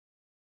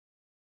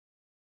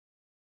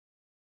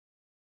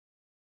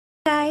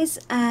guys,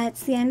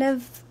 it's the end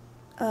of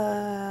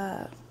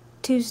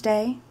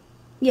Tuesday.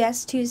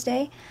 Yes,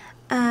 Tuesday.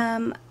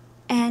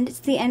 And it's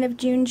the end of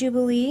June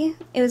Jubilee.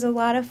 It was a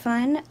lot of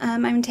fun.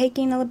 I'm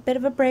taking a bit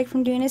of a break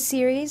from doing a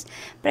series,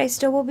 but I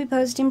still will be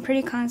posting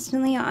pretty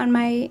constantly on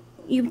my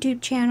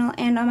YouTube channel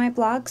and on my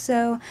blog,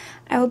 so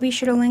I will be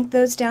sure to link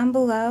those down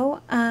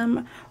below.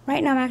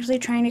 Right now I'm actually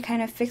trying to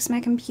kind of fix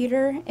my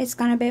computer. It's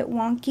gone a bit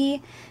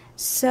wonky,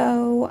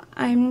 so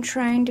I'm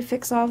trying to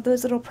fix all of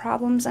those little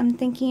problems. I'm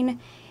thinking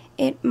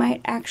it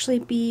might actually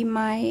be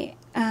my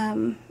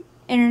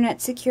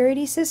internet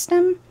security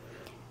system.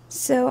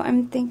 So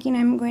I'm thinking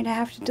I'm going to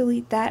have to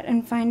delete that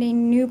and find a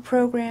new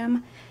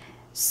program.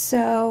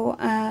 So,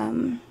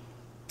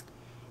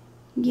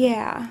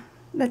 yeah,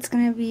 that's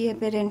going to be a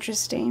bit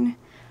interesting.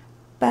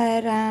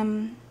 But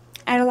I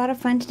had a lot of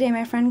fun today.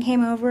 My friend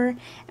came over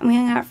and we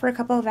hung out for a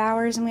couple of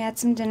hours and we had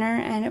some dinner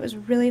and it was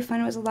really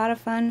fun. It was a lot of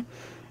fun.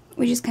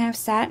 We just kind of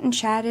sat and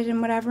chatted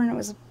and whatever, and it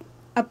was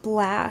a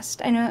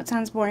blast. I know it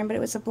sounds boring, but it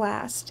was a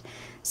blast.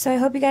 So I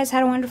hope you guys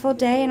had a wonderful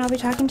day, and I'll be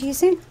talking to you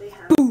soon.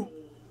 Boo!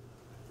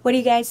 What do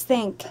you guys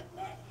think?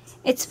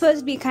 It's supposed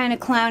to be kind of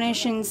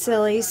clownish and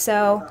silly,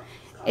 so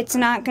it's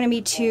not going to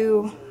be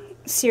too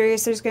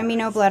serious. There's going to be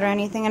no blood or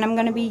anything, and I'm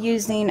going to be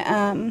using,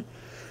 don't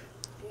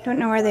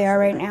know where they are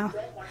right now,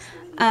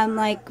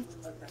 like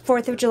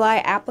 4th of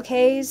July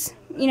appliques,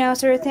 you know,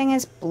 sort of thing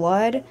as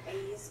blood,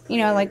 you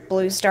know, like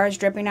blue stars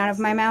dripping out of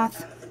my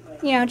mouth.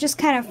 You know, just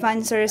kind of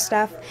fun sort of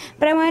stuff.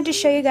 But I wanted to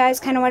show you guys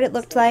kind of what it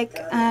looked like,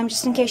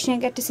 just in case you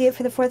didn't get to see it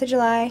for the 4th of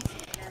July.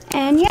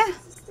 And yeah.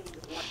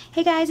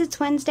 Hey guys, it's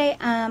Wednesday.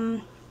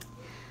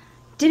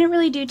 Didn't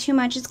really do too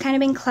much. It's kind of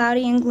been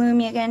cloudy and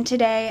gloomy again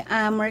today.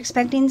 We're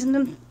expecting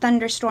some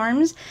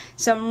thunderstorms,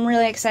 so I'm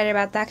really excited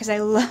about that because I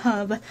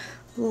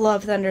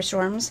love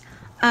thunderstorms.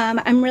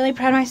 I'm really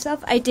proud of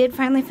myself. I did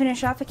finally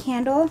finish off a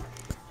candle.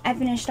 I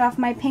finished off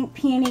my pink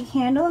peony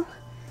candle.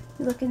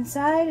 Look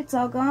inside, it's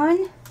all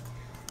gone.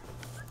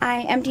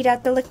 I emptied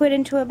out the liquid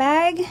into a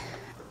bag.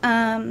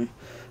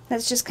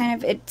 That's just kind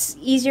of, it's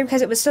easier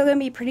because it was still going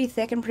to be pretty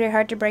thick and pretty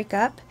hard to break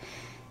up.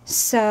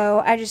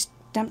 So I just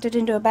dumped it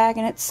into a bag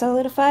and it's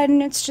solidified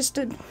and it's just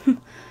a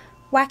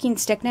whacking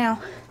stick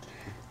now.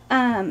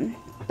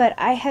 But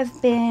I have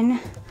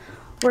been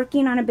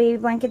working on a baby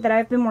blanket that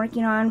I've been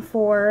working on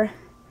for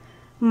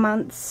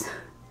months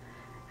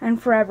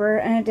and forever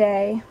and a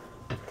day.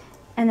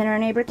 And then our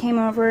neighbor came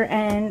over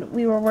and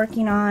we were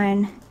working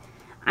on,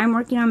 I'm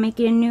working on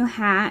making a new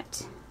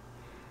hat.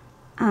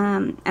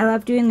 I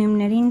love doing loom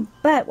knitting,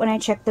 but when I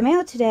checked the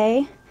mail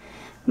today,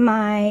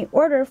 my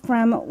order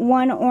from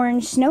One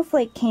Orange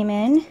Snowflake came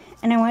in,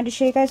 and I wanted to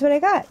show you guys what I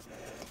got.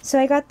 So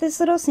I got this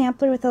little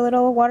sampler with a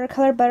little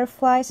watercolor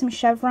butterfly, some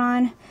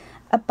chevron,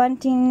 a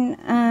bunting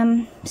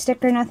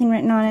sticker, nothing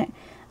written on it.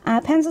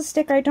 Pencil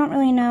sticker, I don't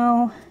really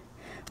know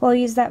what I'll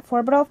use that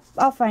for, but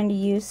I'll find a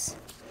use.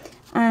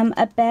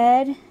 A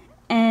bed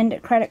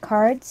and credit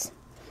cards.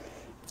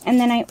 And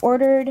then I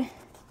ordered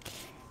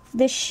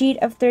this sheet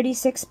of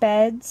 36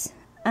 beds,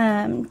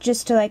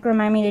 just to like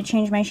remind me to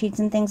change my sheets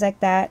and things like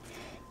that,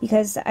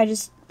 because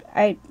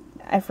I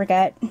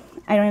forget.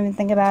 I don't even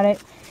think about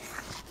it.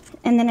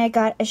 And then I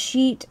got a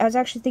sheet. I was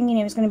actually thinking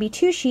it was going to be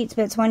 2 sheets,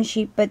 but it's 1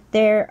 sheet, but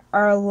there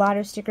are a lot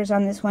of stickers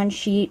on this 1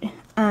 sheet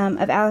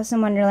of Alice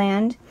in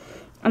Wonderland,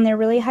 and they're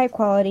really high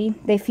quality.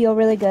 They feel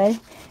really good.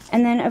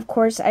 And then of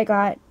course I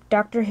got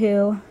Doctor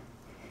Who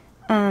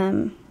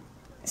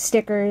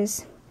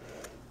stickers.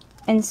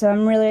 And so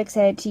I'm really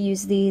excited to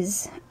use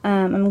these.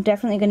 I'm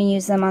definitely going to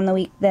use them on the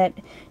week that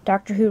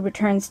Doctor Who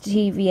returns to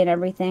TV and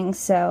everything.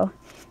 So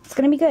it's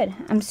going to be good.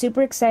 I'm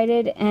super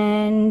excited.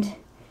 And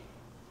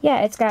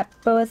yeah, it's got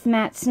both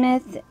Matt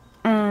Smith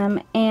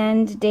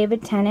and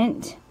David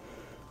Tennant.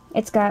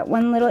 It's got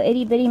one little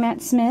itty bitty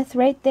Matt Smith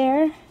right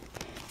there.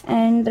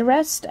 And the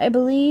rest, I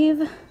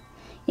believe,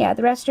 yeah,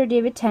 the rest are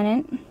David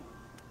Tennant.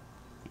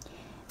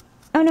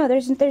 Oh no,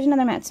 there's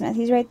another Matt Smith.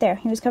 He's right there.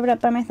 He was covered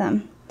up by my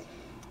thumb.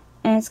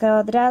 And it's got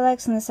all the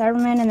Daleks and the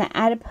Cybermen and the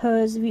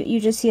adipose. You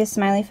just see a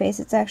smiley face.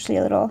 It's actually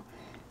a little,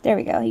 there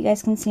we go. You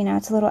guys can see now.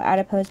 It's a little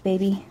adipose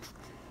baby.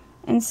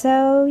 And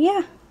so,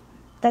 yeah.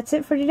 That's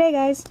it for today,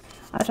 guys.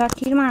 I'll talk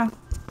to you tomorrow.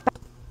 Bye.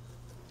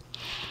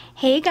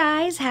 Hey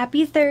guys,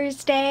 happy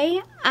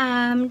Thursday.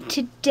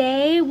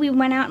 Today we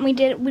went out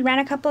and we ran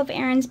a couple of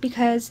errands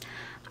because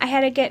I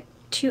had to get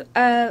to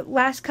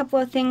last couple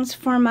of things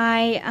for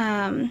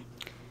my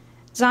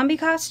zombie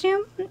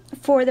costume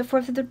for the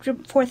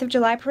 4th of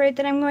July parade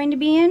that I'm going to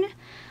be in.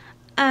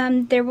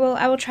 I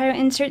will try to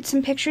insert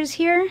some pictures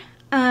here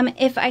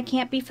if I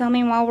can't be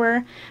filming while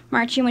we're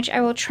marching, which I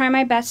will try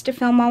my best to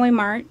film while we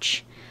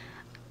march.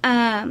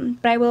 But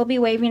I will be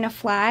waving a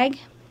flag.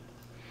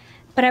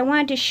 But I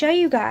wanted to show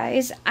you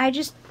guys, I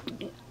just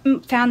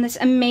found this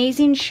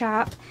amazing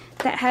shop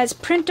that has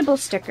printable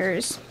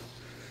stickers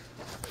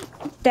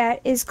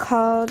that is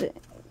called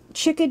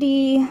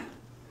Chickadee.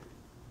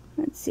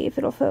 Let's see if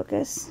it'll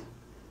focus.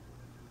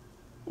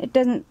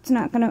 It's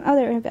not gonna, oh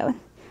there we go.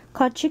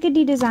 Called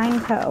Chickadee Design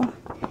Co.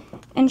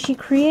 And she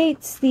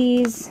creates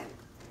these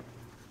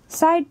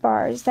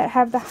sidebars that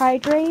have the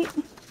hydrate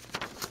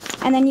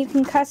And then you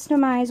can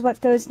customize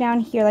what goes down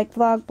here, like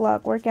vlog,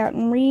 blog, workout,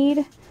 and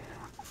read.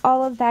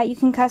 All of that, you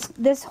can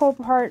this whole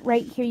part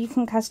right here, you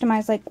can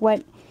customize like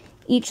what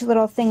each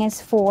little thing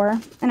is for.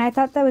 And I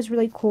thought that was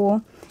really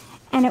cool.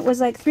 And it was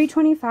like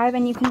 $3.25,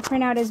 and you can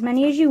print out as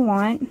many as you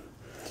want.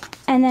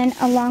 And then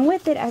along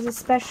with it, as a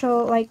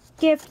special like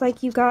gift,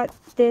 like you got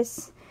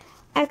this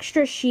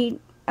extra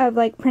sheet of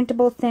like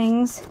printable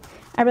things.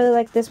 I really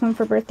like this one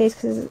for birthdays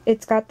because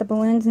it's got the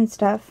balloons and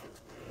stuff.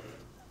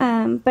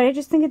 But I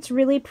just think it's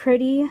really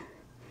pretty.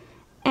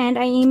 And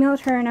I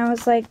emailed her and I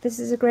was like, this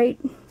is a great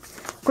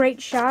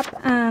shop.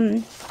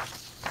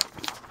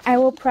 I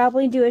will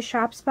probably do a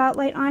shop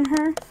spotlight on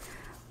her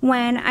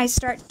when I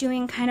start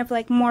doing kind of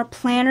like more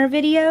planner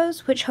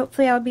videos, which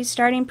hopefully I'll be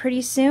starting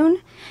pretty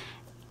soon.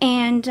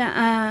 And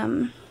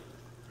yeah,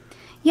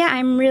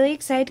 I'm really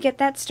excited to get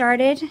that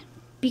started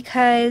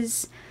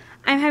because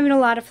I'm having a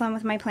lot of fun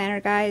with my planner,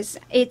 guys.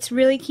 It's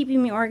really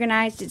keeping me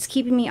organized, it's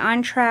keeping me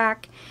on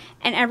track,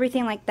 and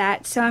everything like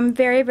that. So I'm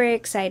very, very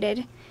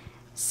excited.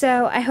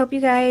 So I hope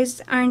you guys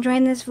are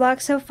enjoying this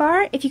vlog so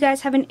far. If you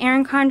guys have an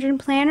Erin Condren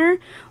planner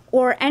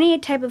or any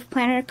type of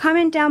planner,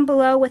 comment down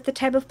below what the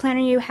type of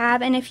planner you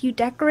have, and if you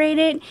decorate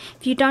it,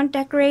 if you don't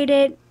decorate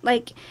it,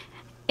 like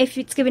if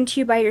it's given to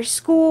you by your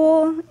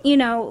school, you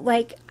know,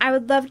 like I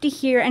would love to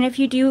hear. And if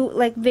you do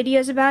like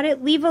videos about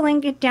it, leave a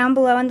link down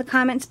below in the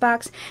comments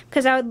box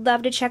because I would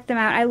love to check them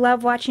out. I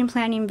love watching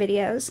planning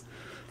videos.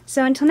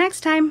 So until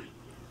next time,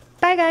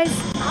 bye guys.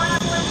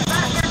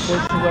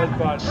 Push the red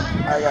button.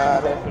 I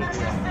got it.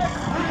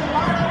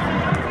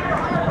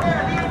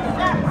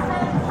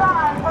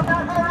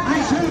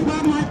 I should have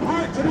bought my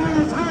parts at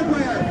Arnold's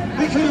Hardware.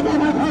 I should have bought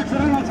my parts at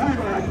Arnold's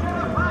Hardware.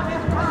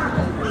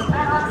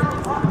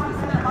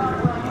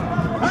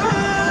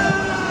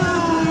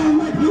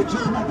 My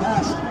future, my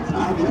past.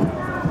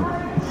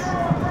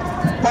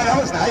 But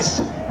that was nice.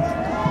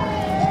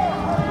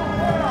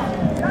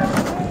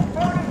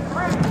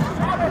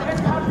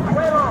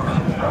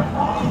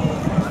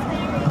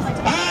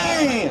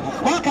 Hey,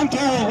 welcome to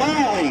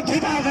Raleigh,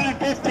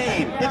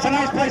 2015. It's a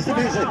nice place to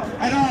visit.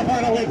 I don't know if I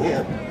want to live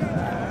here.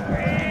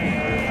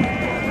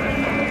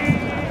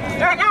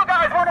 Do you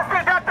guys want to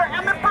see Dr.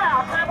 Emmett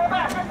Brown travel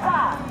back in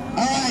time?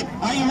 All right,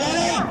 are you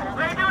ready?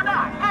 We do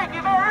not. Thank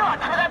you very much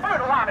for that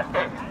brutal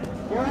honesty.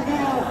 Here we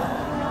go.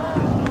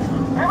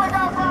 Here we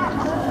go, Brown.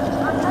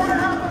 Let's put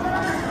it up.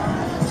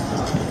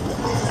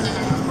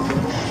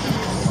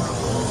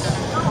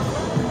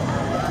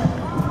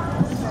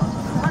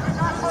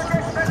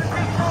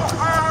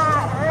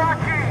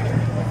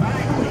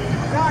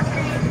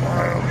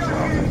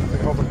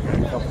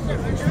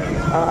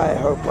 I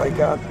hope I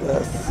got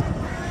this.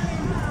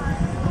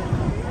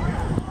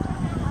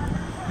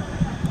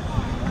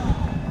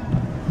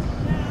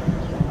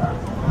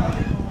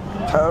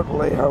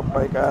 Totally hope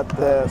I got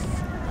this.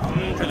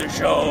 To the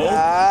show.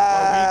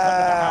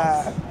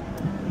 Ah.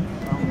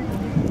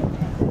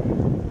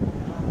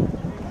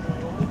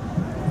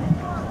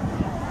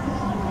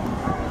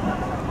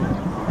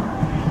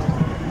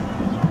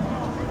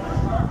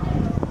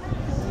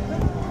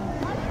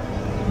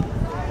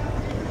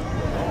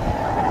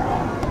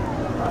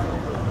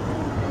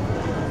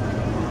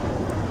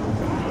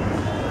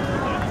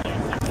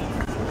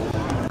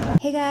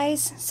 Hey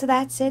guys, so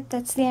that's it.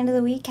 That's the end of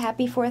the week.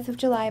 Happy 4th of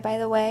July, by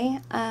the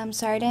way.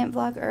 Sorry I didn't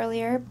vlog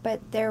earlier,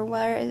 but there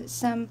was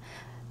some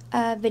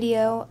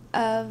video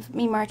of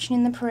me marching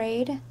in the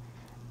parade.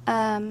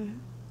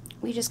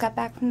 We just got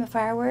back from the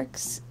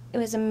fireworks. It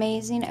was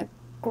amazing. A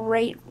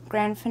great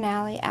grand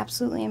finale.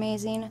 Absolutely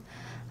amazing.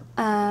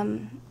 Yeah,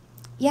 and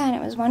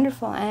it was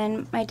wonderful.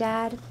 And my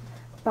dad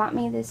bought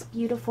me this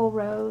beautiful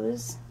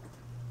rose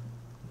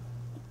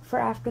for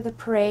after the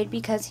parade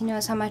because he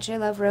knows how much I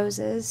love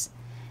roses.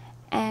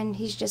 And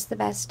he's just the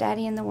best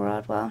daddy in the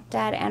world. Well,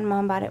 Dad and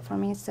Mom bought it for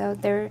me, so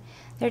they're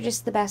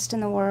just the best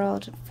in the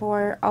world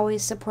for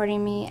always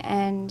supporting me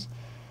and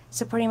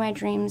supporting my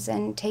dreams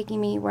and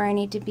taking me where I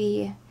need to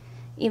be,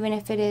 even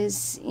if it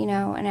is, you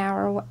know, an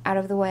hour out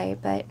of the way.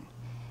 But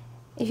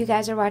if you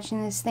guys are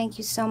watching this, thank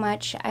you so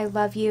much. I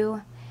love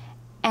you.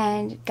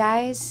 And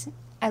guys,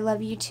 I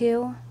love you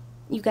too.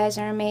 You guys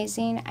are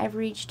amazing. I've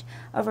reached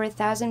over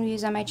 1,000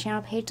 views on my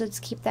channel page. Let's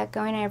keep that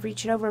going. I've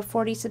reached over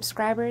 40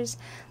 subscribers.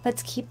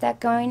 Let's keep that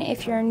going.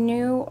 If you're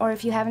new or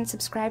if you haven't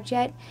subscribed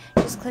yet,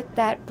 just click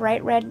that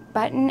bright red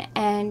button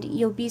and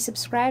you'll be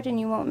subscribed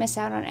and you won't miss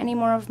out on any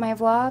more of my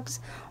vlogs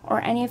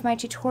or any of my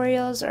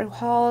tutorials or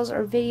hauls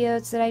or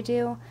videos that I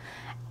do.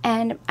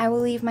 And I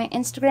will leave my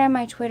Instagram,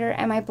 my Twitter,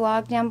 and my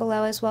blog down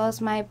below, as well as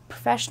my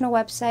professional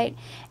website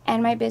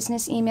and my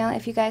business email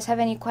if you guys have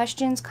any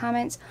questions,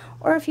 comments,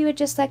 or if you would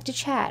just like to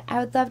chat. I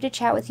would love to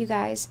chat with you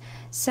guys.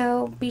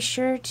 So be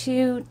sure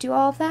to do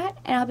all of that,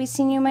 and I'll be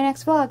seeing you in my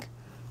next vlog.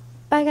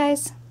 Bye,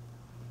 guys.